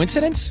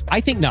 Coincidence?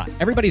 I think not.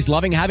 Everybody's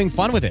loving having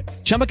fun with it.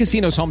 Chumba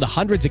Casino is home to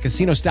hundreds of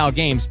casino-style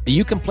games that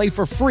you can play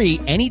for free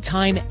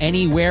anytime,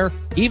 anywhere,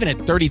 even at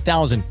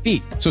 30,000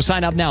 feet. So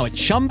sign up now at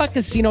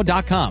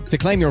ChumbaCasino.com to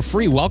claim your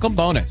free welcome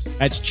bonus.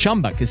 That's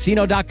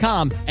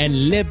ChumbaCasino.com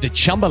and live the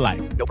Chumba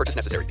life. No purchase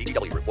necessary.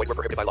 VGW. Void where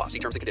prohibited by law. See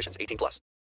terms and conditions. 18+.